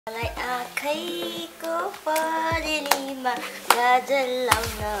मलाई आँखैको परेलीमा गाजर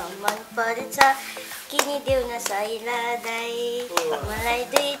लाउन मन पर्छ किनिदेऊ न साइला दाई मलाई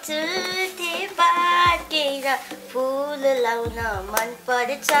दुई चुल्ठे बाटेर फुल लाउन मन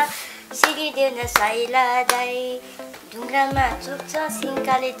पर्छ सिरिदेऊ न साइला दाई ढुङ्ग्रामा चुक्छ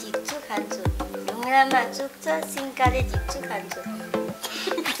सिङ्काले झिक्छु खान्छु ढुङ्ग्रामा चुक्छ सिङ्काले झिक्छु खान्छु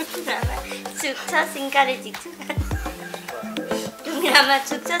ढुङ्ग्रामा चुक्छ सिङ्काले झिक्छु खान्छु ढुङ्ग्रामा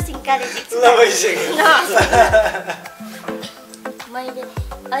चुक्छ सिङ्काले झिक्छु मैले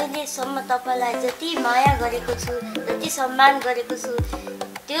अहिलेसम्म तपाईँलाई जति माया गरेको छु जति सम्मान गरेको छु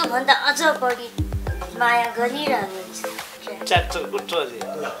त्योभन्दा अझ बढी माया गरिरहनुहुन्छ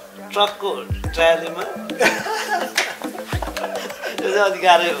ट्रकको ट्रालीमा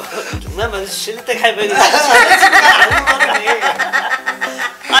अधिकार हो ढुङ्गामा सिलित खाइपरि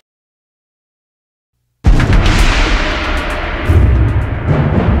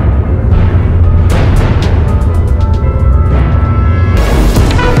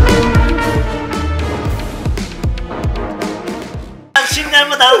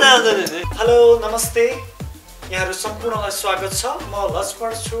हेलो नमस्ते यहाँहरू सम्पूर्णलाई स्वागत छ म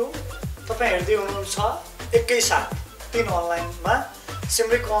लक्ष्मण छु तपाईँ हेर्दै हुनुहुन्छ एकैसाथ 3 अनलाइनमा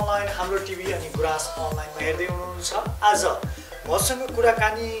सिमरेक अनलाइन हाम्रो टिभी अनि गुराँस अनलाइनमा हेर्दै हुनुहुन्छ आज मसँग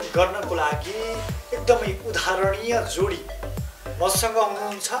कुराकानी गर्नको लागि एकदमै उदाहरणीय जोडी मसँग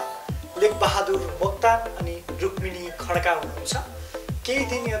हुनुहुन्छ लेख बहादुर मोक्तान अनि रुक्मिनी खड्का हुनुहुन्छ केही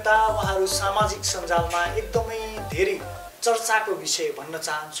दिन यता उहाँहरू सामाजिक सञ्जालमा एकदमै धेरै चर्चाको विषय भन्न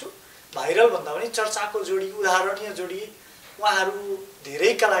चाहन्छु भाइरल भन्दा पनि चर्चाको जोडी उदाहरणीय जोडी उहाँहरू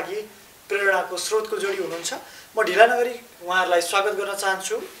धेरैका लागि प्रेरणाको स्रोतको जोडी हुनुहुन्छ म ढिला नगरी उहाँहरूलाई स्वागत गर्न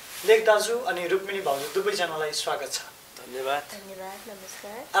चाहन्छु लेख दाजु अनि रुक्मिनी भाउजू दुवैजनालाई स्वागत छ धन्यवाद धन्यवाद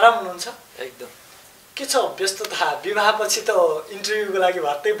नमस्कार आराम हुनुहुन्छ एकदम के छ व्यस्तता विवाहपछि त इन्टरभ्यूको लागि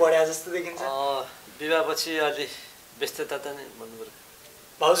भत्तै बढ्या जस्तो देखिन्छ विवाहपछि अलि व्यस्तता त नै भन्नुपर्यो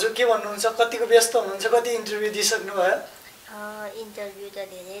भाउजू के भन्नुहुन्छ कतिको व्यस्त हुनुहुन्छ कति इन्टरभ्यू दिइसक्नु भयो इन्टरभ्यू त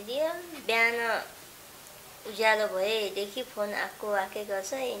धेरै दियो बिहान उज्यालो भएदेखि फोन आएकै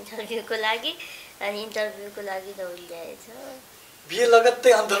गर्छ इन्टरभ्यूको लागि अनि इन्टरभ्यूको लागि दौडिरहेछ बिहे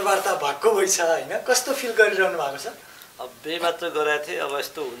लगत्तै अन्तर्वार्ता भएको भएछ होइन कस्तो फिल गरिरहनु भएको छ अब बिहे मात्र गराएको थिएँ अब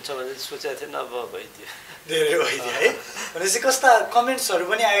यस्तो हुन्छ भने सोचेको थिएन अब भइदियो धेरै भइदियो है भनेपछि कस्ता कमेन्ट्सहरू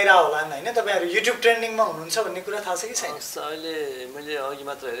पनि आइरह होलान् होइन तपाईँहरू युट्युब ट्रेन्डिङमा हुनुहुन्छ भन्ने कुरा थाहा छ कि छैन अहिले मैले अघि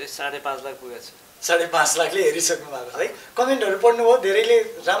मात्र हेरेँ 5.5 लाख पुगेको छु 5.5 लाखले हेरिसक्नु भएको छ है कमेन्टहरू पढ्नुभयो धेरैले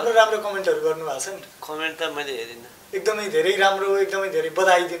राम्रो राम्रो कमेन्टहरू गर्नुभएको छ नि कमेन्ट त मैले हेरिनँ एकदमै धेरै राम्रो एकदमै धेरै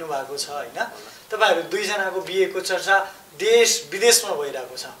बधाई दिनुभएको छ होइन तपाईँहरू दुईजनाको बिहेको चर्चा देश विदेशमा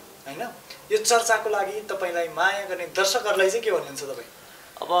भइरहेको छ होइन यो चर्चाको लागि तपाईँलाई माया गर्ने दर्शकहरूलाई चाहिँ के भन्नुहुन्छ तपाईँ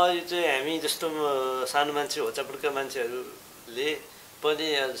अब यो चाहिँ हामी जस्तो सानो मान्छे होचापुडका मान्छेहरूले पनि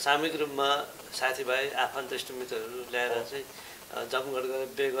सामूहिक रूपमा साथीभाइ आफन्त इष्टमित्रहरू ल्याएर चाहिँ जमघट गरेर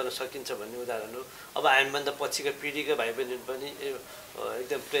बिहे गर्न सकिन्छ भन्ने उदाहरण हो अब हामीभन्दा पछिका पिँढीका भाइ बहिनी पनि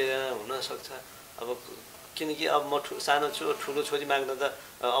एकदम प्रेरणा हुनसक्छ अब किनकि अब म सानो छु ठुलो छोरी माग्न त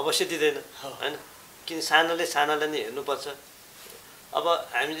अवश्य दिँदैन होइन किन सानोले सानालाई नै हेर्नुपर्छ अब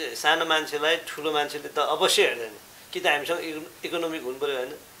हामीले सानो मान्छेलाई ठुलो मान्छेले त अवश्य हेर्दैन कि त हामीसँग इकोनोमिक हुनु पऱ्यो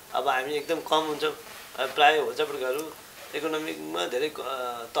होइन अब हामी एकदम कम हुन्छौँ प्रायः होचापुडकाहरू इकोनोमिकमा धेरै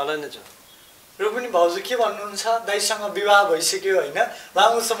तल नै छ रुक्मिनी भाउजू के भन्नुहुन्छ दाइसँग विवाह भइसक्यो होइन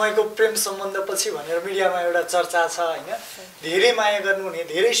लामो समयको प्रेम सम्बन्ध पछि भनेर मिडियामा एउटा चर्चा छ होइन धेरै माया गर्नुहुने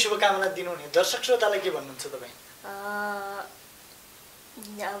धेरै शुभकामना दिनुहुने दर्शक श्रोतालाई के भन्नुहुन्छ तपाईँ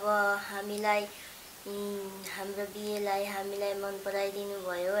अब हामीलाई हाम्रो बिहेलाई हामीलाई मन पराइदिनु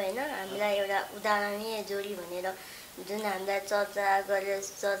भयो होइन हामीलाई एउटा उदाहरणीय जोडी भनेर जुन हामीलाई चर्चा गरेर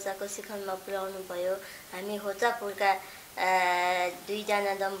चर्चाको शिखरमा पुर्याउनु भयो हामी होचापुरका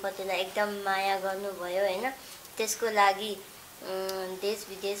दुईजना दम्पतिलाई एकदम माया गर्नुभयो होइन त्यसको लागि देश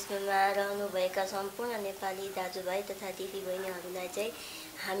विदेशमा रहनुभएका सम्पूर्ण नेपाली दाजुभाइ तथा दिदीबहिनीहरूलाई चाहिँ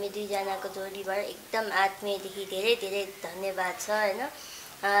हामी दुईजनाको जोडीबाट एकदम आत्मीयदेखि धेरै धेरै धन्यवाद छ होइन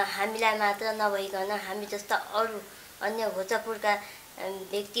हामीलाई मात्र नभइकन हामी जस्ता अरू अन्य होचापुरका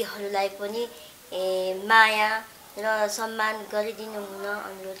व्यक्तिहरूलाई पनि माया र सम्मान गरिदिनु हुन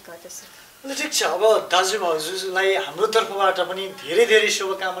अनुरोध गर्दछु ठिक छ अब दाजु भाउजूलाई हाम्रो तर्फबाट पनि धेरै धेरै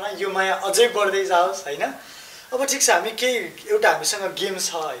शुभकामना यो माया अझै बढ्दै जाओस् होइन अब ठिक छ हामी केही एउटा हामीसँग गेम छ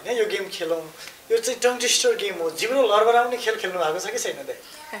होइन यो गेम खेलौँ यो चाहिँ टङ ट्विस्टर गेम हो जिब्रो लडबडाउने खेल खेल्नु भएको छ कि छैन त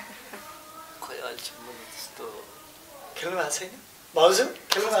खेल्नु भएको छैन भाउजू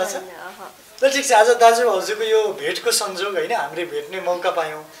खेल्नु भएको छ ल ठिक छ आज दाजु भाउजूको यो भेटको संयोग होइन हामीले भेट्ने मौका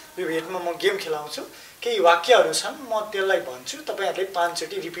पायौँ यो भेटमा म गेम खेलाउँछु केही वाक्यहरू छन् म त्यसलाई भन्छु तपाईहरुले 5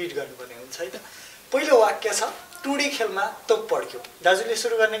 चोटी रिपिट गर्नुपर्ने हुन्छ है त पहिलो वाक्य छ टुडी खेलमा तोप पड्क्यो। दाजुले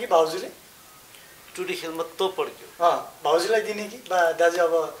सुरु गर्ने कि भाउजूले? टुडी खेलमा तोप पड्क्यो। भाउजूलाई दिने कि दाजु?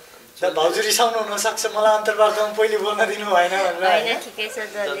 अब भाउजू रिसाउनु हुनसक्छ, मलाई अन्तर्वार्तामा पहिले बोल्न दिनु भएन भनेर। हैन ठिकै छ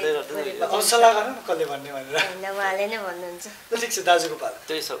जले। अब सल्लाह गर्नु न कसले भन्ने भनेर। हैन उहाँले नै भन्नुहुन्छ। ल ठिक छ दाजुको पाला।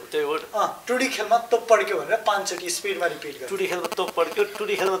 त्यही हो। टुडी खेलमा तोप पड्क्यो भनेर 5 चोटि स्पिडमा रिपिट गर्नु। टुडी खेलमा तोप पड्क्यो,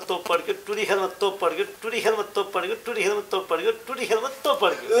 टुडी खेलमा तोप पड्क्यो, टुडी खेलमा तोप पड्क्यो, टुडी खेलमा तोप पड्क्यो, टुडी खेलमा तोप पड्क्यो, टुडी खेलमा तोप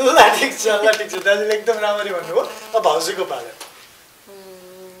पड्क्यो। ल ठिक छ दाजुले एकदम राम्ररी भन्नुभयो। अब भाउजूको पाला।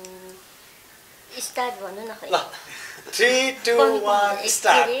 स्टार्ट भन्नु न खै। ल 3 2 1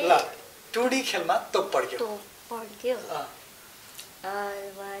 स्टार्ट। ल टुडी खेलमा तोप पड्क्यो। तोप पड्क्यो।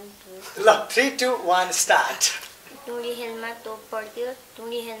 1 2 ल 3 2 1 स्टार्ट। टुडी खेलमा तोप पड्क्यो,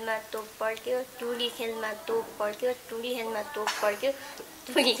 टुडी खेलमा तोप पड्क्यो, टुडी खेलमा तोप पड्क्यो, टुडी खेलमा तोप पड्क्यो,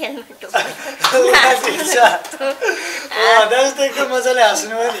 टुडी खेलमा तोप पड्क्यो। दाजु त एकदम मजाले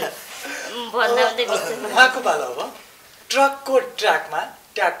हाँस्नुभयो नि। भन्दै बिचमा। उहाँको पालो अब। ट्रकको ट्र्याकमा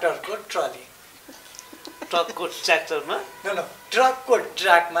ट्र्याक्टरको ट्रली। ट्रकको ट्र्याक्टरमा ट्रकको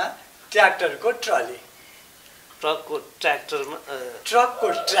ट्र्याकमा ट्र्याक्टरको ट्रली। ट्रकको ट्र्याक्टरमा ट्रकको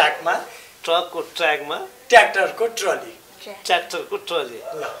ट्र्याकमा ट्र्याकमा ट्र्याक्टरको ट्रली। ट्र्याक्टरको ट्रली।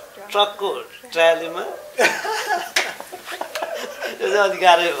 ट्रकको ट्रालीमा यो चाहिँ अलि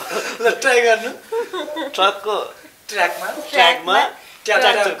गाह्रै हो। ल ट्राई गर्नु। ट्रकको ट्र्याकमा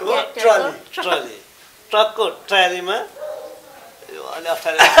ट्र्याक्टरको ट्रली। ट्रकको ट्रालीमा यो अलि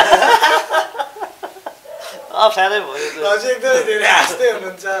अप्ठ्यारै भयो। हजुर एकदमै धेरै हाँस्दै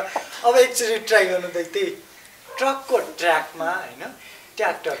हुनुहुन्छ। अब एकचोटि ट्राई गर्नु त त्यही ट्रकको ट्र्याकमा होइन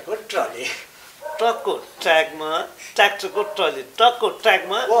ट्र्याक्टरको trolley. ट्रकको ट्र्याकमा ट्र्याक्टरको trolley. ट्रकको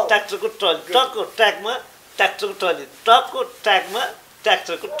ट्र्याकमा ट्र्याक्टरको trolley. ट्रकको ट्र्याकमा ट्र्याक्टरको trolley. ट्रकको ट्र्याकमा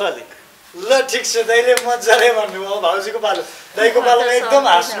ट्र्याक्टरको trolley. ल ठिक छ दाइले मजाले भन्नुभयो। भाउजूको पालो। दाइको पालोमा एकदम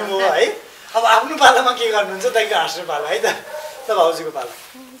हाँस्नुभयो है। अब आफ्नो पालोमा के गर्नुहुन्छ? दाइको हाँस्नु पालो है त। भाउजूको पालो।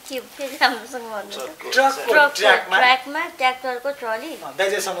 फेरि राम्रोसँग भन्नु। ट्रकको ट्र्याकमा ट्र्याक्टरको ट्रली।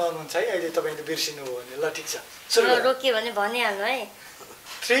 दाइले सम्झाउनुहुन्छ है, अहिले तपाईँले बिर्सिनुभयो भने। ल ठिक छ रोक्यो भने भनिहाल्नु है।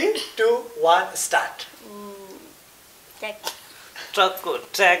 3 2 1 स्टार्ट। ट्रकको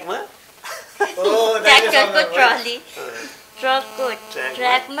ट्र्याकमा ट्र्याक्टरको ट्रली। ट्रकको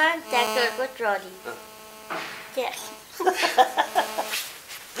ट्र्याकमा ट्र्याक्टरको ट्रली।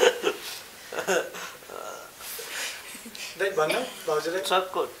 भन्नु भाउजूले।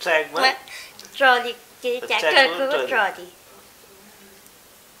 ट्रकको ट्र्याकमा ट्रली ट्र्याक्टरको ट्रली।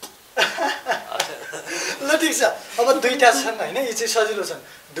 ल ठिक छ। अब दुईटा छन् होइन, यो चाहिँ सजिलो छन्।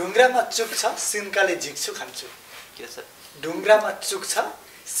 ढुङ्ग्रामा चुक छ, सिन्काले झिक्छु खान्छु। के छ? ढुङ्ग्रामा चुक छ,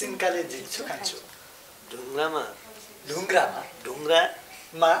 सिन्काले झिक्छु खान्छु। ढुङ्ग्रामा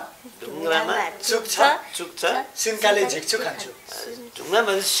चुक छ, सिन्काले झिक्छु खान्छु।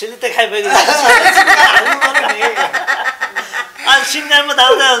 ढुङ्ग्रामा सिलित खाइपुग्यो। सिन्कामा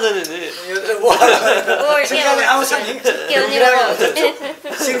धाउँदै आउँदैन नि। सिन्काले आउँछ नि।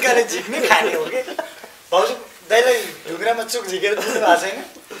 सिन्काले झिक्ने खाने हो कि भाउजू? दाइलाई ढुङ्ग्रामा चुक झिकेर दिनु भएको छैन?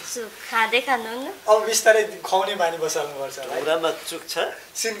 खाँदै खानुहुन्न। अब बिस्तारै खुवाउने बानी बसाल्नुपर्छ। ढुङ्ग्रामा चुक छ,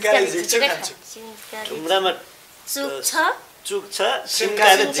 सिन्काले झिक्छु खान्छु। ढुङ्ग्रामा चुक छ,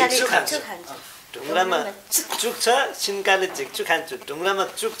 सिन्काले झिक्छु खान्छु। ढुङ्ग्रामा चुक छ, सिन्काले झिक्छु खान्छु। ढुङ्ग्रामा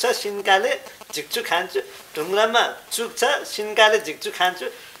चुक छ, सिन्काले झिक्छु खान्छु। ढुङ्ग्रामा चुक छ, सिन्काले झिक्छु खान्छु।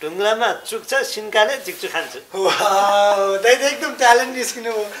 ढुङ्ग्रामा चुक छ, सिन्काले झिक्छु खान्छु। दाइ त एकदम ट्यालेन्ट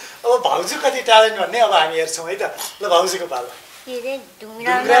निस्किनु भयो। अब भाउजू कति ट्यालेन्ट भन्ने अब हामी हेर्छौँ है त। ल भाउजूको पालो।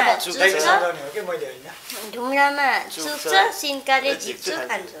 ढुङ्ग्रामा चुक छ, सम्झाउने हो कि मैले होइन। ढुङ्ग्रामा चुक छ, सिन्काले झिक्छु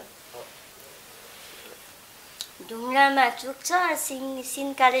खान्छु। ढुङ्ग्रामा चुक छ,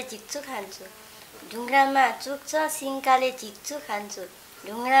 सिन्काले झिक्छु खान्छु। ढुङ्ग्रामा चुक छ, सिन्काले झिक्छु खान्छु।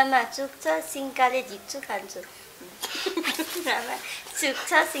 ढुङ्ग्रामा चुक छ, सिन्काले झिक्छु खान्छु। ढुङ्ग्रामा चुक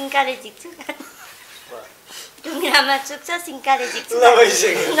छ, सिन्काले झिक्छु खान्छु। ढुङ्ग्रामा चुक छ, सिन्काले झिक्छु। ल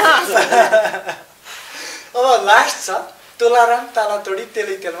भइसक्यो। अब लास्ट छ। तोलाराम ताला तोडी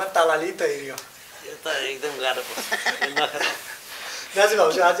तेलै तेलमा तालाली तैरियो। यो त एकदम गाह्रो पर्छ। दाजु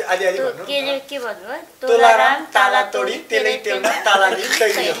भाउजू आज अलि भन्नु। के भन्नु? तोलाराम ताला तोडी तेलै तेलमा तालाली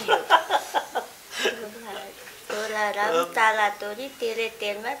तैरियो। तोलाराम ताला तोडी तेलै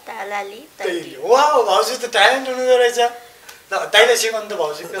तेलमा तालाली तैरियो। वाउ, भाउजू त ट्यालेन्ट हुनुहुँदो रहेछ। ल दाइले सिकाउनु त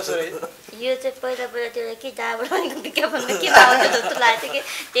भाउजू कसरी? यो चाहिँ पहिला त्यो के डाबर भनेको विज्ञापनमा के आउँथ्यो जस्तो लागेको थियो कि,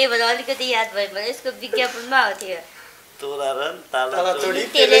 त्यही भएर अलिकति याद भयो भने यसको विज्ञापनमा आउँथ्यो। तोलाराम ताला तोडी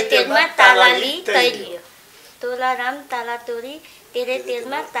तेलै तेलमा तालाली तैरियो। तोलाराम ताला तोडी तेलै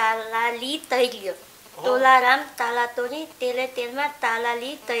तेलमा तालाली तैरियो। तोलाराम ताला तोडी तेलै तेलमा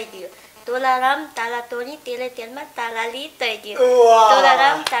तालाली तैरियो। तोलाराम ताला तोडी तेलै तेलमा तालाली तैदियो वाह।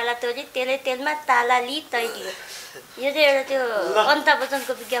 तोलाराम ताला तोडी तेलै तेलमा तालाली तैदियो यो चाहिँ एउटा त्यो अमिताभ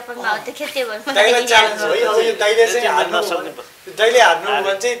बच्चनको विज्ञापनमा हो त्यो त्यो भन्नु दाइलाई च्यालेन्ज है अब यो दाइले चाहिँ हार्नु दाइले हार्नु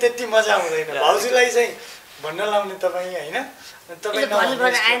भने चाहिँ त्यति मजा आउँदैन भाउजूलाई चाहिँ भन्न लाउने तपाईँ होइन तपाईँ भन्नु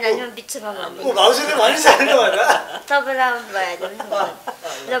पर्ने आएन नि बिचमा भन्नु ऊ भाउजूले भनिसक्नु भयो तपाईँलाई आउनु भयो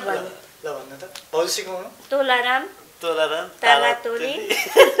ल भन्नु ल भन्नु त भाउजू सिकाउनु तोलाराम तोलाराम ताला तोडी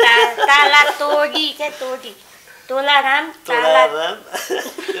ताला तोडी क्या तोडी तोलाराम ताला तोलाराम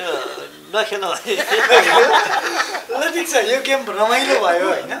यो नखेल भाइ ल ठिक छ यो गेम रमाइलो भयो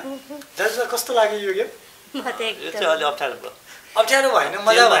होइन दाजुलाई कस्तो लाग्यो यो गेम म त यो एकदम चाहिँ अलि अप्ठ्यारो भयो अप्ठ्यारो भएन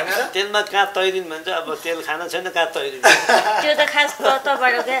मजा भएन र तेलमा काँध तैरिन् भन्छ अब तेल खाना छैन काँध तैरिन् त्यो त खास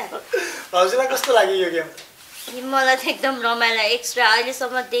तबाट क्या भाउजूलाई कस्तो लाग्यो यो गेम मलाई चाहिँ एकदम रमाइलो एक्स्ट्रा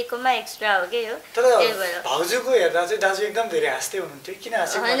अहिलेसम्म दिएकोमा एक्स्ट्रा हो कि यो तर त्यही भएर भाउजूको हेर्दा चाहिँ दाजु एकदम धेरै हाँस्दै हुनुहुन्थ्यो किन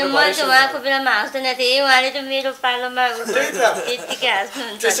हाँसेको होइन भन्दा मैले भरे चाहिँ उहाँको बेलामा हाँस्दैन थिएँ उहाँले चाहिँ मेरो पालोमा त्यही त। त्यत्तिकै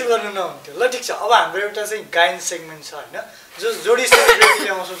हाँस्नुहुन्छ त्यसो गर्नु नहुन्थ्यो ल ठिक छ अब हाम्रो एउटा चाहिँ गायन सेगमेन्ट छ होइन जो जोडी सेलिब्रेटी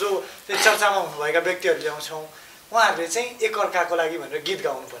ल्याउँछौँ जो चाहिँ चर्चामा हुनुभएका व्यक्तिहरू ल्याउँछौँ उहाँहरूले चाहिँ एकअर्काको लागि भनेर गीत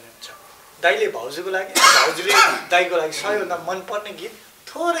गाउनुपर्ने हुन्छ दाइले भाउजूको लागि भाउजूले दाइको लागि सबैभन्दा मनपर्ने गीत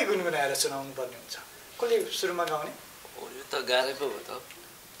थोरै गुनगुनाएर सुनाउनु पर्ने हुन्छ कसले सुरुमा गाउने यो त गाह्रै पो भयो त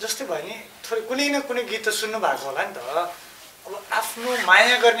जस्तै भयो नि थोरै कुनै न कुनै गीत त सुन्नु भएको होला नि त अब आफ्नो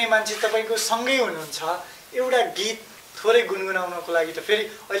माया गर्ने मान्छे तपाईँको सँगै हुनुहुन्छ एउटा गीत थोरै गुनगुनाउनको लागि त फेरि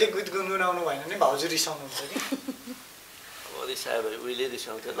अहिले गीत गुनगुनाउनु भएन भने भाउजू रिसाउनुहुन्छ कि अब रिसायो भने उहिले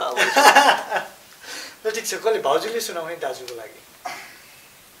रिसाउँथ्यो ल अब ल ठिक छ कसले भाउजूले सुनाउने दाजुको लागि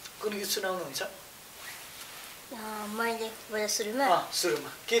कुन गीत सुनाउनुहुन्छ मैले बडा सुरुमा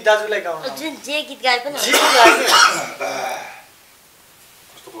सुरुमा के दाजुलाई गाउनु जुन जे गीत गाए पनि जे गाउने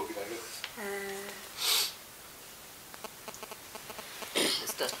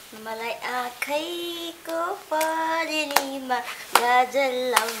मलाई आँखैको परेलीमा गाजल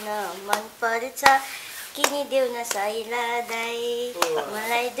लाउन मन पर्छ किनिदेऊ न साइला दाई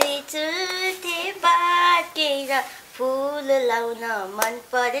मलाई दुई चुल्ठे बाटेर फुल लाउन मन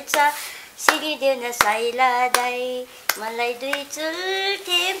पर्छ सिरिदेऊ न साइला दाई मलाई दुई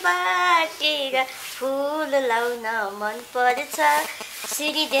चुल्ठे बाटेर फुल लाउन मन पर्छ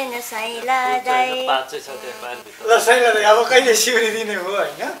सिरिदेऊ न साइला दाई ल साइला दाई अब कहिले सिउरी दिने हो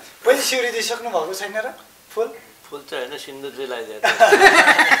होइन पहिले सिउरी दिइसक्नु भएको छैन र फुल फुल चाहिँ होइन सिन्दुर चाहिँ लगाइदिएको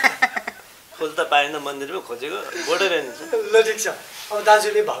फुल त पाएन मन्दिरमा खोजेको बोर्डर हेर्नु ल ठिक छ अब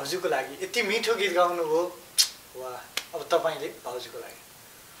दाजुले भाउजूको लागि यति मिठो गीत गाउनुभयो वा अब तपाईँले भाउजूको लागि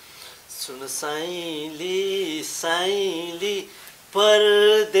सुन साइली साइली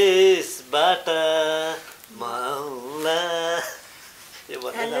परदेशबाट माउला यो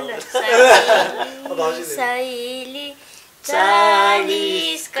साइली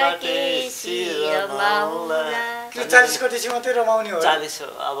 40 कटेसी रमाउला 40 कटेसी मात्रै रमाउने हो 40 हो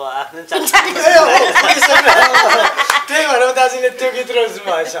अब आफ्नो 40 त्यही भएर दाजुले त्यो गीत रोज्नु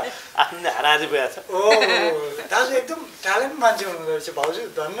भएछ आफ्नो हराजी भयो छ ओ दाजु एकदम ट्यालेन्ट मान्छे हुनुहुँदो रहेछ भाउजू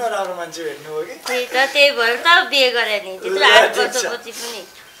धन्न राम्रो मान्छे भेट्नु हो कि त्यही भएर त बिहे गरे नि त्यत्रो 8 वर्षपछि पनि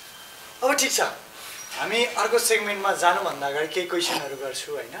अब ठिक छ हामी अर्को सेगमेन्टमा जानुभन्दा अगाडि केही क्वेसनहरू गर्छु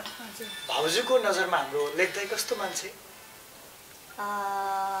होइन भाउजूको नजरमा हाम्रो लेख्दै कस्तो मान्छे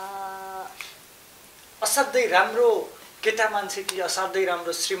असाध्यै राम्रो केटा मान्छे कि असाध्यै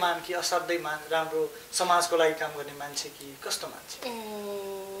राम्रो श्रीमान कि असाध्यै राम्रो समाजको लागि काम गर्ने मान्छे कि कस्तो मान्छे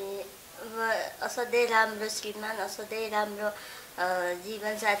असाध्यै राम्रो श्रीमान असाध्यै राम्रो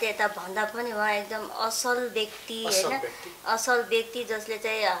जीवनसाथी यता भन्दा पनि उहाँ एकदम असल व्यक्ति होइन असल व्यक्ति जसले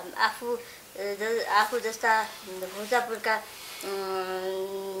चाहिँ आफू जस्ता भोजापुरका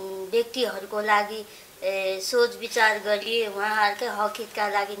व्यक्तिहरूको लागि सोच विचार गरी उहाँहरूकै हकहितका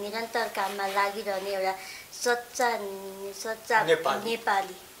लागि निरन्तर काममा लागिरहने एउटा सच्चा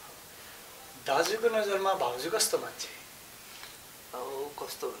नेपाली दाजुको नजरमा भाउजू कस्तो मान्छे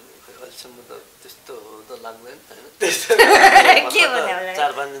कस्तो अहिलेसम्म त त्यस्तो त लाग्दैन होइन के भन्ने होला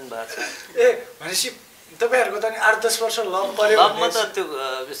 4-5 दिन भएको छ ए भनेपछि तपाईहरुको त नि 8-10 वर्ष लभ पर्यो लभमा त त्यो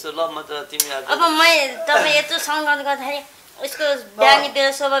विश्व लभमा त तिमी अब तपाईँ यत्रो सङ्गत गर्दाखेरि उसको बिहानी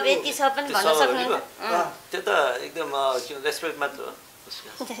बेला स्वभाव यति छ पनि भन्न सक्नुहुन्छ त्यो त एकदम रेस्पेक्ट मात्र हो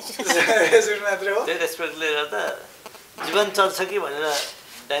रेस्पेक्ट मात्र हो त्यो रेस्पेक्टले गर्दा जीवन चल्छ कि भनेर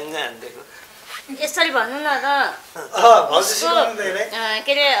डाङ्गा हान्दिएको यसरी भन्नु न त भाउजू सिकाउनु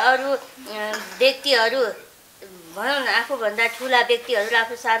के अरे अरू व्यक्तिहरू भनौँ न आफूभन्दा ठुला व्यक्तिहरू र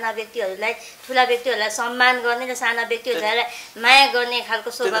आफू साना व्यक्तिहरूलाई ठुला व्यक्तिहरूलाई सम्मान गर्ने र साना व्यक्तिहरूलाई माया गर्ने खालको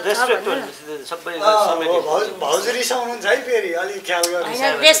स्वभाव छ भनौँ न। भाउजू रिसाउनुहुन्छ है फेरि अलिक ख्याल गर्नु।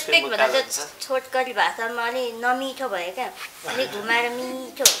 होइन रेस्पेक्ट भन्दा चाहिँ छोटकरी भाषामा अलि नमिठो भयो क्या, अलिक घुमाएर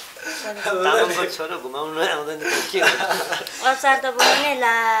मिठो। अचार त बनाउने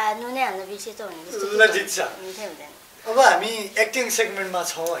लानु नै हाम्रो विषय त हुने जस्तो मिठै हुँदैन। अब हामी एक्टिङ सेगमेन्टमा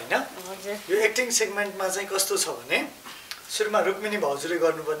छौँ होइन। हजुर यो एक्टिङ सेगमेन्टमा चाहिँ कस्तो छ भने सुरुमा रुक्मिनी भाउजूले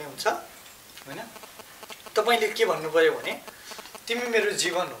गर्नुपर्ने हुन्छ होइन। तपाईँले के भन्नु पर्यो भने तिमी मेरो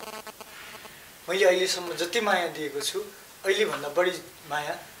जीवन हो, मैले अहिलेसम्म जति माया दिएको छु अहिलेभन्दा बढी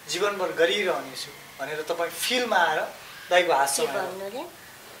माया जीवनभर गरिरहनेछु भनेर तपाईँ फिल्डमा आएर दाइको हातमा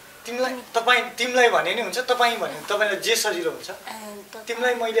तिमीलाई भने नि हुन्छ, तपाईँ भने तपाईँलाई जे सजिलो हुन्छ।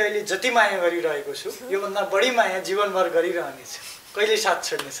 तिमीलाई मैले अहिले जति माया गरिरहेको छु योभन्दा बढी माया जीवनभर गरिरहनेछु, कहिले साथ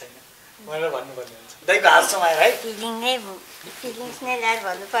छोड्ने छैन भनेर भन्नुपर्ने हुन्छ दाइको हात समाएर है। फिलिङ्स नै ल्याएर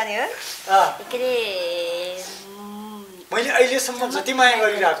भन्नु पर्यो। के अरे मैले अहिलेसम्म जति माया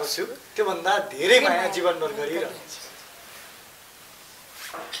गरिरहेको छु त्योभन्दा धेरै माया जीवनभर गरिरहनेछु।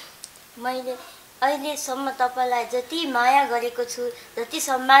 मैले अहिलेसम्म तपाईँलाई जति माया गरेको छु, जति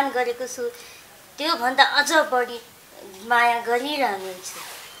सम्मान गरेको छु त्योभन्दा अझ बढी माया गरिरहनेछु।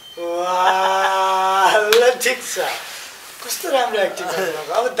 ल ठिक छ, कस्तो राम्रो एक्टिङ गर्नुभएको।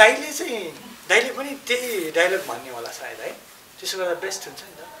 अब दाइले पनि त्यही डायलग भन्ने होला सायद है, त्यसो गर्दा बेस्ट हुन्छ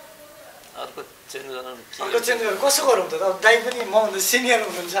नि त। अर्को चेन्ज गर्नु कसो गरौँ त? अब दाइ पनि मभन्दा सिनियर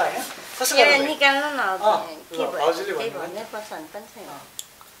हुनुहुन्छ होइन, कसो गर्नु निकाल्नु न। भाउजूले भन्ने पसन्द पनि छैन।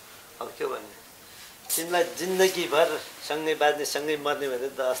 अब के भन्ने, तिमीलाई जिन्दगीभर सँगै बाँच्ने सँगै मर्ने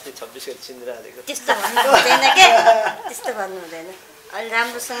भनेर त अस्ति 26 गते चिनिरहेको। त्यस्तो भन्नु हुँदैन क्या, त्यस्तो भन्नु हुँदैन, अलि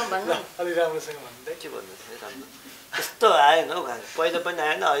राम्रोसँग भन्नु। अलि राम्रोसँग भन्नु के भन्नु राम्रो त्यस्तो आएन हौ, पहिला पनि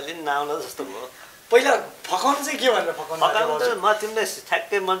आएन अहिले पनि नआउला जस्तो भयो। पहिला फकाउनु चाहिँ के भनेर फकाउनु त म तिमीलाई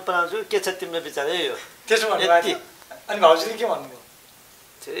ठ्याक्कै मन पराउँछु, के छ तिम्रो विचार है यो त्यसो भन्नु। अनि भाउजूले के भन्नुभयो?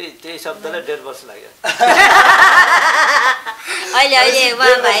 त्यही शब्दलाई 1.5 वर्ष लाग्यो। अहिले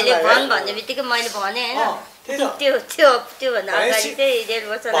उहाँ भाइले भन्ने बित्तिकै मैले भने होइन, त्योभन्दा अगाडि चाहिँ 1.5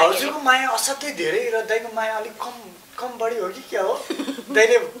 वर्ष लाग्यो। भाउजूको माया असाध्यै धेरै र दाइको माया अलिक कम बढी हो कि क्या हो?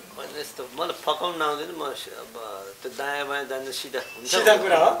 दाइले भने जस्तो मलाई फकाउनु नआउँदैन, म अब त्यो दायाँ बायाँ जान्छ सिधा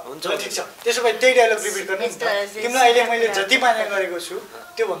कुरा हो। हुन्छ ठिक छ, त्यसो भए त्यही डायलग रिपिट गर्नु नि त। तिमीलाई अहिले मैले जति माया गरेको छु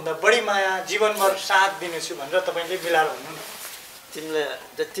त्योभन्दा बढी माया जीवनभर साथ दिनेछु भनेर तपाईँले मिलाएर भन्नु न। तिमीलाई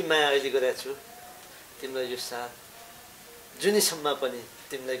जति माया अहिले गरेको छु तिमीलाई यो साथ जुनीसम्म पनि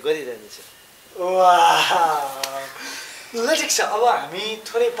तिमीलाई गरिरहनेछु। ल ठिक छ, अब हामी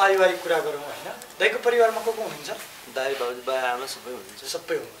थोरै पारिवारिक कुरा गरौँ होइन। दाइको परिवारमा को हुनुहुन्छ? दाइ भाउजू बा आमा सबै हुनुहुन्छ।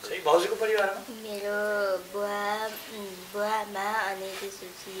 सबै हुनुहुन्छ है। भाउजूको परिवारमा? मेरो बुवा आमा अनि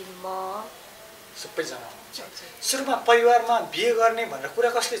त्यसपछि म सबैजना हुनुहुन्छ। सुरुमा परिवारमा बिहे गर्ने भनेर कुरा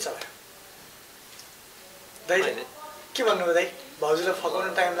कसले चलायो? दाइले के भन्नुभयो? दाइ भाउजूलाई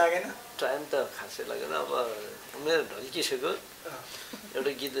फकाउनु टाइम लागेन? टाइम त खासै लागेन। अब उमेर ढल्किसक्यो,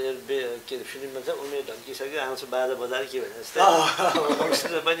 एउटा गीत के अरे फिल्ममा चाहिँ उमेर ढल्किसक्यो, आउँछ बाजा बजाएर के भने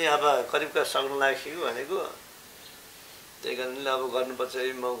जस्तै पनि अब करिबका सक्नु लागिसक्यो भनेको। त्यही कारणले अब गर्नुपर्छ,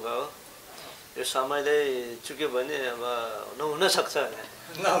 यही मौका हो। यो समयले चुक्यो भने अब नहुनसक्छ भने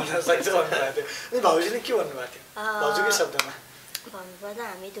नहुनसक्छ भन्नुभएको थियो। भाउजूले के भन्नुभएको थियो भाउजूकै शब्दमा? भन्नुपर्दा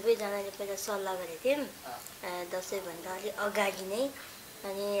हामी दुवैजनाले पहिला सल्लाह गरेको थियौँ दसैँभन्दा अलिक अगाडि नै।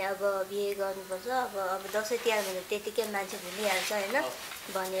 अनि अब बिहे गर्नुपर्छ, अब दसैँ तिहार भनेर त्यतिकै मान्छे भुलिहाल्छ होइन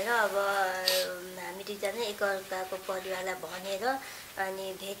भनेर अब हामी दुईजना एकअर्काको परिवारलाई भनेर अनि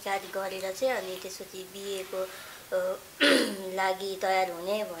भेटघाट गरेर चाहिँ अनि त्यसपछि बिहेको लागि तयार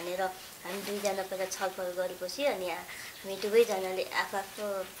हुने भनेर हामी दुईजना पहिला छलफल गरेपछि अनि हामी दुवैजनाले आफ्नो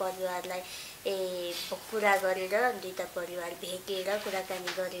परिवारलाई कुरा गरेर दुईवटा परिवार भेटेर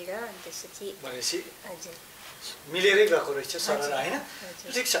कुराकानी गरेर अनि त्यसपछि हजुर मिलेरै गएको रहेछ सरल होइन।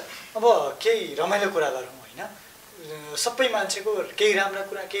 ठिक छ, अब केही रमाइलो कुरा गरौँ होइन। सबै मान्छेको केही राम्रा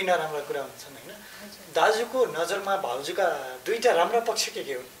कुरा केही नराम्रा कुरा हुन्छन् होइन। दाजुको नजरमा भाउजूका दुईवटा राम्रा पक्ष के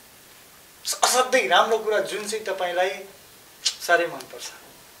हुन्? असाध्यै राम्रो कुरा जुन चाहिँ तपाईँलाई साह्रै मनपर्छ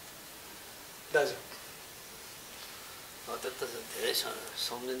दाजु? त धेरै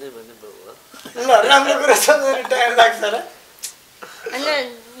सम्झिँदै भन्ने भयो। ल राम्रो कुरा सम्झिनु टाइम लाग्छ र?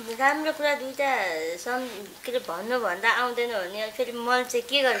 अनि राम्रो कुरा दुईवटा के अरे भन्नुभन्दा आउँदैन भने फेरि मन चाहिँ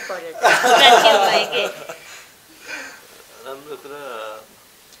के गर्नु पर्यो? राम्रो कुरा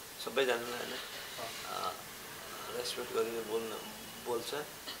सबैजनालाई होइन रेस्पेक्ट गरेर बोल्छ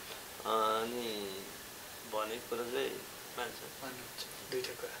अनि भनेको कुरा चाहिँ मान्छ।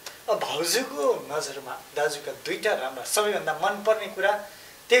 दुईवटा कुरा। अब भाउजूको नजरमा दाजुका दुईवटा राम्रा सबैभन्दा मनपर्ने कुरा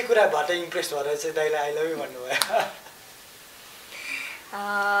त्यही कुराबाट इम्प्रेस भएर चाहिँ दाइलाई आई लभ यु भन्नुभयो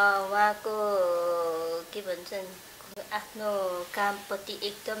उहाँको के भन्छन् आफ्नो कामप्रति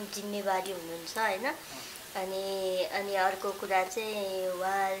एकदम जिम्मेवारी हुनुहुन्छ होइन अनि अर्को कुरा चाहिँ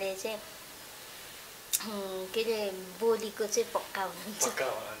उहाँले चाहिँ के अरे बोलीको चाहिँ पक्का हुनुहुन्छ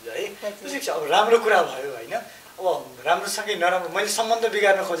है अब राम्रो कुरा भयो होइन अब राम्रोसँगै नराम्रो मैले सम्बन्ध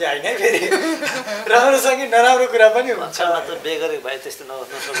बिगार्न खोजेँ होइन है फेरि राम्रोसँगै नराम्रो कुरा पनि हुन्छ भाइ त्यस्तो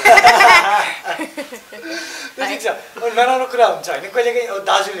ठिक छ नराम्रो कुरा हुन्छ होइन कहिलेकाहीँ अब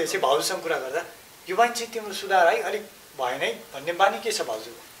दाजुले चाहिँ भाउजूसँग कुरा गर्दा यो मान्छे तिम्रो सुधार है अलिक भएन है भन्ने बानी के छ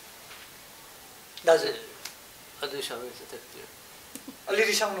भाउजूको दाजु अलि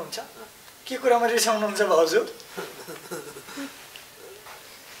रिसाउनुहुन्छ के कुरामा रिसाउनुहुन्छ भाउजू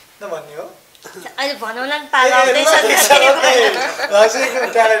नभन्ने हो अहिले भनौँला नि पालो आउँदैछ एकदम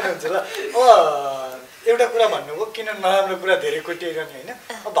ट्यालेन्ट हुन्छ ल एउटा कुरा भन्नुभयो किन नराम्रो कुरा धेरै कोटिरहने होइन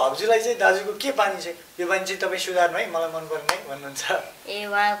अब भाउजूलाई चाहिँ दाजुको के बानी चाहिँ यो बानी चाहिँ तपाईँ सुधार्नु है मलाई मन पर्ने भन्नुहुन्छ ए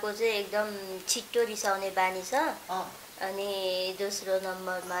उहाँको चाहिँ एकदम छिट्टो रिसाउने बानी छ अनि दोस्रो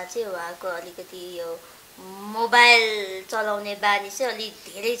नम्बरमा चाहिँ उहाँको अलिकति यो मोबाइल चलाउने बानी चाहिँ अलिक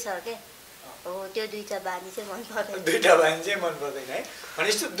धेरै छ क्या हो त्यो दुईटा बानी चाहिँ मन पर्दैन दुईटा बानी चाहिँ मन पर्दैन है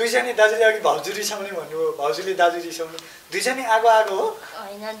भनेपछि दुईजना दाजुले अघि भाउजू रिसाउने भन्नुभयो भाउजूले दाजु रिसाउनु दुईजना आगो आगो हो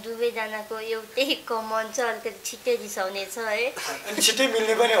होइन दुवैजनाको एउटै कमन छ अलिकति छिट्टै रिसाउने छ है अनि छिट्टै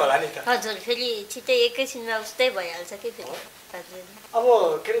मिल्ने पनि होला नि त हजुर फेरि छिट्टै एकैछिनमा उस्तै भइहाल्छ कि फेरि हजुर अब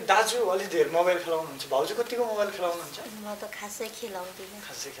के अरे दाजु अलिक धेरै मोबाइल खेलाउनुहुन्छ भाउजू कतिको मोबाइल खेलाउनुहुन्छ म त खासै खेलाउँदिनँ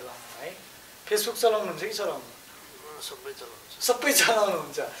खासै खेलाउनु है फेसबुक चलाउनुहुन्छ कि चलाउनु सबै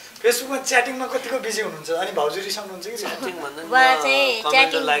चलाउनुहुन्छ फेसबुकमा च्याटिङमा कतिको बिजी हुनुहुन्छ अनि भाउजू रिसाउनुहुन्छ कि उहाँ चाहिँ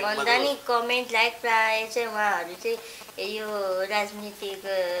च्याटिङ भन्दा नि कमेन्ट लाइक प्रायः चाहिँ उहाँहरू चाहिँ यो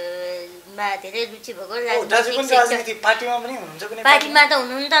राजनीतिकमा धेरै रुचि भएको पार्टीमा त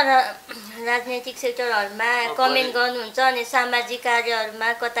हुनु नि त राजनैतिक सेक्टरहरूमा कमेन्ट गर्नुहुन्छ अनि सामाजिक कार्यहरूमा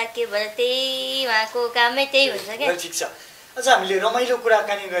कता के भयो त्यही उहाँको कामै त्यही हुन्छ क्या ठिक छ अझ हामीले रमाइलो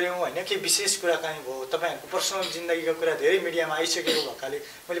कुराकानी गऱ्यौँ होइन के विशेष कुराकानी भयो तपाईँहरूको पर्सनल जिन्दगीको कुरा धेरै मिडियामा आइसकेको भएकाले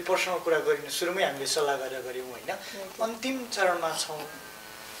मैले पर्सनल कुरा गरिनु सुरुमै हामीले सल्लाह गरेर गऱ्यौँ होइन अन्तिम चरणमा छौँ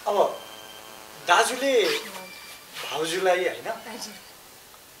अब दाजुले भाउजूलाई होइन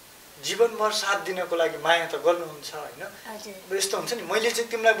जीवनभर साथ दिनको लागि माया त गर्नुहुन्छ होइन यस्तो हुन्छ नि मैले चाहिँ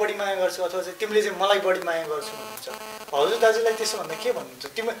तिमीलाई बढी माया गर्छु अथवा चाहिँ तिमीले चाहिँ मलाई बढी माया गर्छु भन्नुहुन्छ भाउजू दाजुलाई त्यसो भन्दा के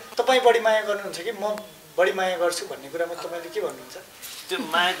भन्नुहुन्छ तपाईँ बढी माया गर्नुहुन्छ कि म बढी माया गर्छु भन्ने कुरामा तपाईँले के भन्नुहुन्छ त्यो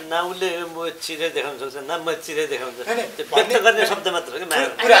माया नाउले म चिरे देखाउन सक्छ न म चिरे देखाउन सक्छ व्यक्त गर्ने शब्द मात्र हो कि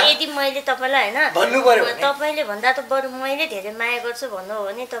माया यदि मैले तपाईँलाई होइन भन्नु पर्यो तपाईँले भन्दा त बरु मैले धेरै माया गर्छु भन्नु हो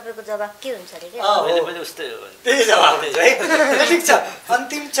भने तपाईँको जवाब के हुन्छ अरे क्या मैले पनि उस्तै हो त्यही जवाब हुन्छ है ठिक छ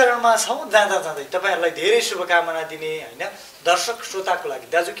अन्तिम चरणमा छौँ जाँदा जाँदै तपाईँहरूलाई धेरै शुभकामना दिने होइन दर्शक श्रोताको लागि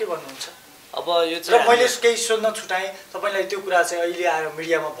दाजु के भन्नुहुन्छ अब यो चाहिँ मैले केही सोध्न छुटाएँ तपाईँलाई त्यो कुरा चाहिँ अहिले आएर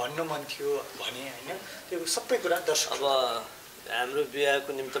मिडियामा भन्नु मन थियो भने होइन त्यो सबै कुरा दर्शक अब हाम्रो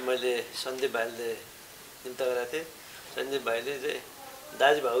बिहाको निम्ति मैले सन्दीप भाइले निम्ति गरेको थिएँ सन्दीप भाइले चाहिँ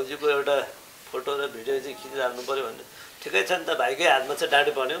दाजु भाउजूको एउटा फोटो र भिडियो चाहिँ खिचिहाल्नु पऱ्यो भने ठिकै छ नि त भाइकै हातमा चाहिँ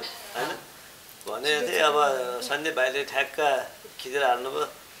डाँडो बन्यो होइन भने चाहिँ अब सन्दीप भाइले ठ्याक्क खिचेर हाल्नुभयो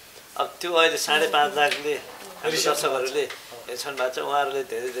अब त्यो अहिले 5.5 लाखले हाम्रो दर्शकहरूले हेर्छन् भएको छ उहाँहरूले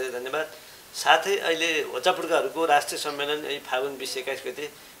धेरै धेरै धन्यवाद साथै अहिले होचापुड्काहरूको राष्ट्रिय सम्मेलन यही फागुन 20-21 गते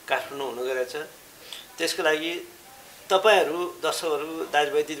काठमाडौँ हुनु गइरहेको छ त्यसको लागि तपाईँहरू दर्शकहरू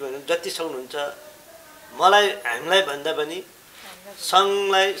दाजुभाइ दिदीबहिनीहरू जति सक्नुहुन्छ मलाई हामीलाई भन्दा पनि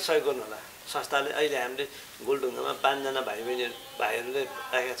सङ्घलाई सहयोग गर्नु होला संस्थाले अहिले हामीले गोलढुङ्गामा 5 जना भाइहरूले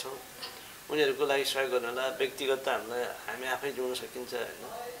राखेका छौँ उनीहरूको लागि सहयोग गर्नु होला व्यक्तिगत हामीलाई हामी आफै जोड्न सकिन्छ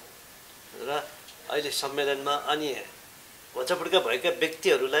होइन र अहिले सम्मेलनमा अनि होचापुड्का भएका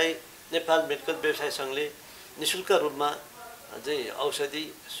व्यक्तिहरूलाई नेपाल मेडिकल व्यवसाय सङ्घले निःशुल्क रूपमा चाहिँ औषधि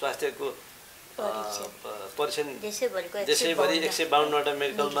स्वास्थ्यको परीक्षण देशैभरि 152वटा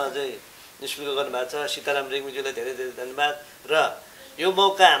मेडिकलमा चाहिँ निःशुल्क गर्नुभएको छ सीताराम रेग्मीज्यूलाई धेरै धेरै धन्यवाद र यो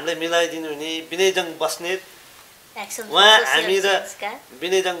मौका हामीलाई मिलाइदिनु हुने विनयजङ बस्नेत उहाँ हामी र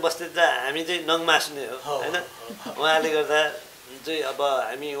विनयजङ बस्नेत र हामी चाहिँ नङमास्ने हो होइन उहाँले गर्दा चाहिँ अब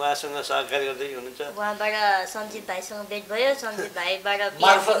हामी उहाँसँग सहकारी गर्दै हुनुहुन्छ उहाँबाट सञ्जीव भाइसँग भेट भयो सञ्जीव भाइबाट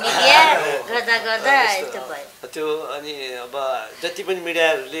मिडिया गर्दा गर्दा यस्तो भयो त्यो अनि अब जति पनि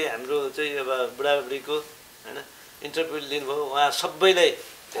मिडियाहरूले हाम्रो चाहिँ अब बुढाबुढीको होइन इन्टरभ्यू लिनुभयो उहाँ सबैलाई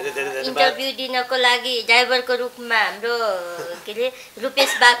धेरै धेरै धन्यवाद इन्टरभ्यू दिनको लागि ड्राइभरको रूपमा हाम्रो के अरे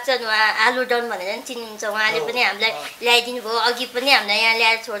रूपेश बागचन उहाँ आलुडन भनेर पनि चिनिन्छ उहाँले पनि हामीलाई ल्याइदिनु भयो अघि पनि हामीलाई यहाँ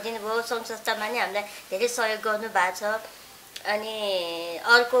ल्याएर छोडिदिनु भयो सङ्घ संस्थामा नि हामीलाई धेरै सहयोग गर्नु भएको छ अनि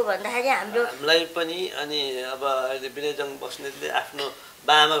अर्को भन्दाखेरि हामीलाई पनि अनि अब अहिले विनयजङ बस्नेतले आफ्नो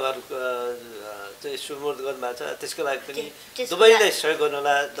बाआमा घर चाहिँ सुमूर्त गर्नुभएको छ त्यसको लागि पनि त्यसको दुवैलाई सहयोग गर्नु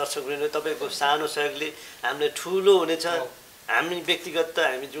होला दर्शकवृन्द तपाईँको सानो सहयोगले हामीलाई ठुलो हुनेछ हामी व्यक्तिगत त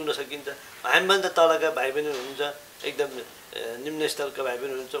हामी जिउन सकिन्छ हामीभन्दा तलका भाइ बहिनी हुनुहुन्छ एकदम निम्न स्तरका भाइ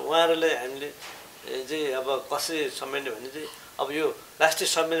बहिनी हुनुहुन्छ उहाँहरूलाई हामीले चाहिँ अब कसरी सम्झने भने चाहिँ अब यो राष्ट्रिय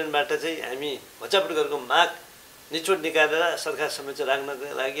सम्मेलनबाट चाहिँ हामी भचापुटकरको माग निचोड निकालेर सरकार समक्ष राख्नको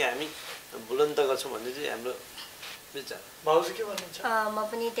लागि हामी बुलन्द गर्छौँ भन्ने चाहिँ हाम्रो विचार। भाउजू के भन्नुहुन्छ? म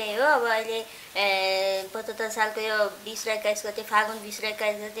पनि त्यही हो। अब अहिले 75 सालको यो 20 र 21 गते फागुन 20 र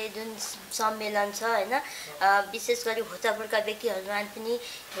 21 गते जुन सम्मेलन छ होइन, विशेष गरी भोजापुरका व्यक्तिहरूमा पनि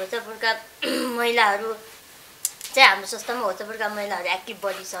भोजापुरका महिलाहरू चाहिँ हाम्रो संस्थामा भोजापुरका महिलाहरू एक्टिभ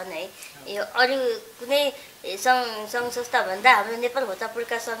बढी छन् है। यो अरू कुनै सङ्घ संस्थाभन्दा हाम्रो नेपाल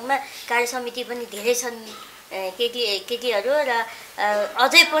भोजापुरका सङ्घमा कार्य समिति पनि धेरै छन् केटीहरू र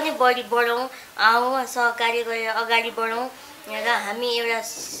अझै पनि बढौँ आउँ सहकार्य गरेर अगाडि बढौँ र हामी एउटा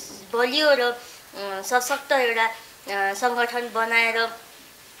बलियो र सशक्त एउटा सङ्गठन बनाएर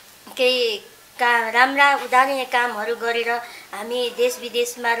केही राम्रा उदाहरणीय कामहरू गरेर हामी देश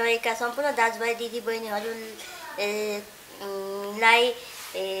विदेशमा रहेका सम्पूर्ण दाजुभाइ दिदीबहिनीहरूलाई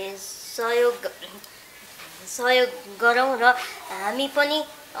सहयोग गरौँ र हामी पनि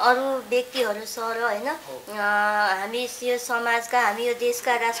अरू व्यक्तिहरू सर होइन हामी यो समाजका हामी यो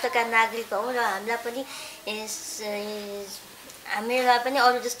देशका राष्ट्रका नागरिक हौँ र हामीलाई पनि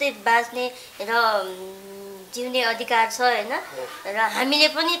अरू जस्तै बाँच्ने र जिउने अधिकार छ होइन र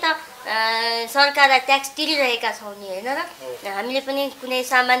हामीले पनि त सरकारलाई ट्याक्स तिरिरहेका छौँ नि होइन र हामीले पनि कुनै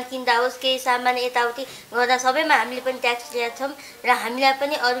सामान किन्दा होस् केही सामान यताउति गर्दा सबैमा हामीले पनि ट्याक्स लिएका छौँ र हामीलाई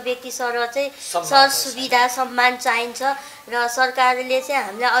पनि अरू व्यक्ति सर चाहिँ सर सुविधा सम्मान चाहिन्छ र सरकारले चाहिँ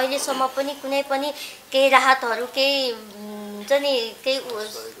हामीलाई अहिलेसम्म पनि कुनै पनि केही राहतहरू केही हुन्छ नि केही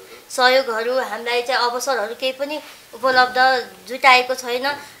सहयोगहरू हामीलाई चाहिँ अवसरहरू केही पनि उपलब्ध जुटाएको छैन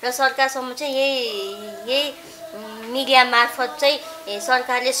र सरकारसम्म चाहिँ यही मिडिया मार्फत चाहिँ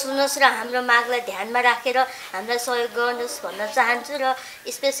सरकारले सुनोस् र हाम्रो मागलाई ध्यानमा राखेर हामीलाई सहयोग गर्नुहोस् भन्न चाहन्छु र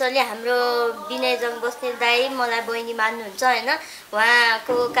स्पेसली हाम्रो विनयजङ बस्ने दाइ मलाई बहिनी मान्नुहुन्छ होइन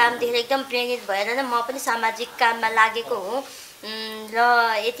उहाँको काम देखेर एकदम प्रेरित भएर नै म पनि सामाजिक काममा लागेको हुँ र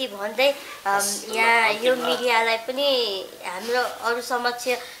यति भन्दै यहाँ यो मिडियालाई पनि हाम्रो अरू समक्ष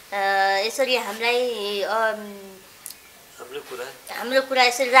यसरी हामीलाई हाम्रो कुरा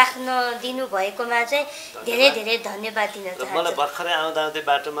यसरी राख्न दिनुभएकोमा चाहिँ धेरै धेरै धन्यवाद दिन चाहन्छु। मलाई भर्खरै आउँदा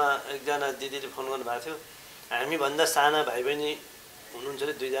बाटोमा एकजना दिदीले फोन गर्नुभएको थियो, हामीभन्दा साना भाइ बहिनी हुनुहुन्छ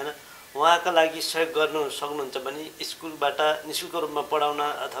अरे 2 जना, उहाँका लागि सहयोग गर्नु सक्नुहुन्छ भने स्कुलबाट निःशुल्क रूपमा पढाउन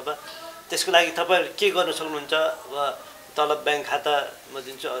अथवा त्यसको लागि तपाईँहरू के गर्नु सक्नुहुन्छ तलब ब्याङ्क खाता म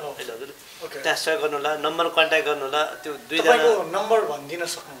दिन्छु हजुर त्यहाँ सहयोग गर्नु होला, नम्बर कन्ट्याक्ट गर्नु होला। त्यो 2 जना नम्बर भनिदिन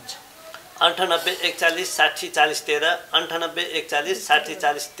सक्नुहुन्छ? 98 41 60 40 13 98 41 60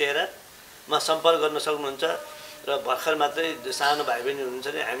 40 13 मा सम्पर्क गर्न सक्नुहुन्छ र भर्खर मात्रै सानो भाइ बहिनी हुनुहुन्छ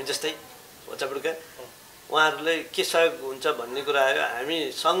भने हामी जस्तै भोजापुरका उहाँहरूलाई के सहयोग हुन्छ भन्ने कुरा आयो।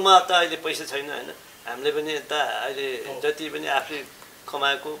 हामी सङ्घमा त अहिले पैसा छैन होइन, हामीले पनि त अहिले जति पनि आफूले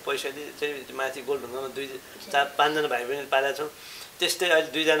कमाएको पैसाले चाहिँ माथि गोलढुङ्गामा 2-4-5 जना भाइ बहिनी पालेका छौँ। त्यस्तै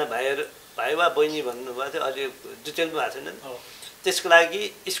अहिले 2 जना भाइ वा बहिनी भन्नुभएको थियो, अहिले डिटेलमा भएको छैन। त्यसको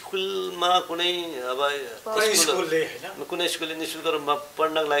लागि स्कुलमा कुनै स्कुलले निःशुल्क रूपमा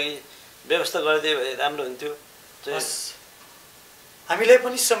पढ्नको लागि व्यवस्था गरिदिए भए राम्रो हुन्थ्यो। हामीलाई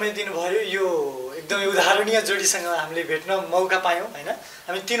पनि समय दिनुभयो, यो एकदमै उदाहरणीय जोडीसँग हामीले भेट्न मौका पायौँ होइन।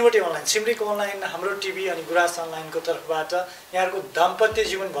 हामी 3वटै अनलाइन सिमरिक अनलाइन, हाम्रो टिभी अनि गुराँस अनलाइनको तर्फबाट यहाँहरूको दाम्पत्य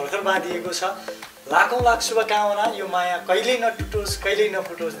जीवन भर्खर बाँधिएको छ। लाखौँ लाख शुभकामना, यो माया कहिल्यै नटुटोस् कहिल्यै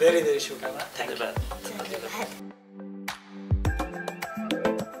नफुटोस्। धेरै धेरै शुभकामना। धन्यवाद।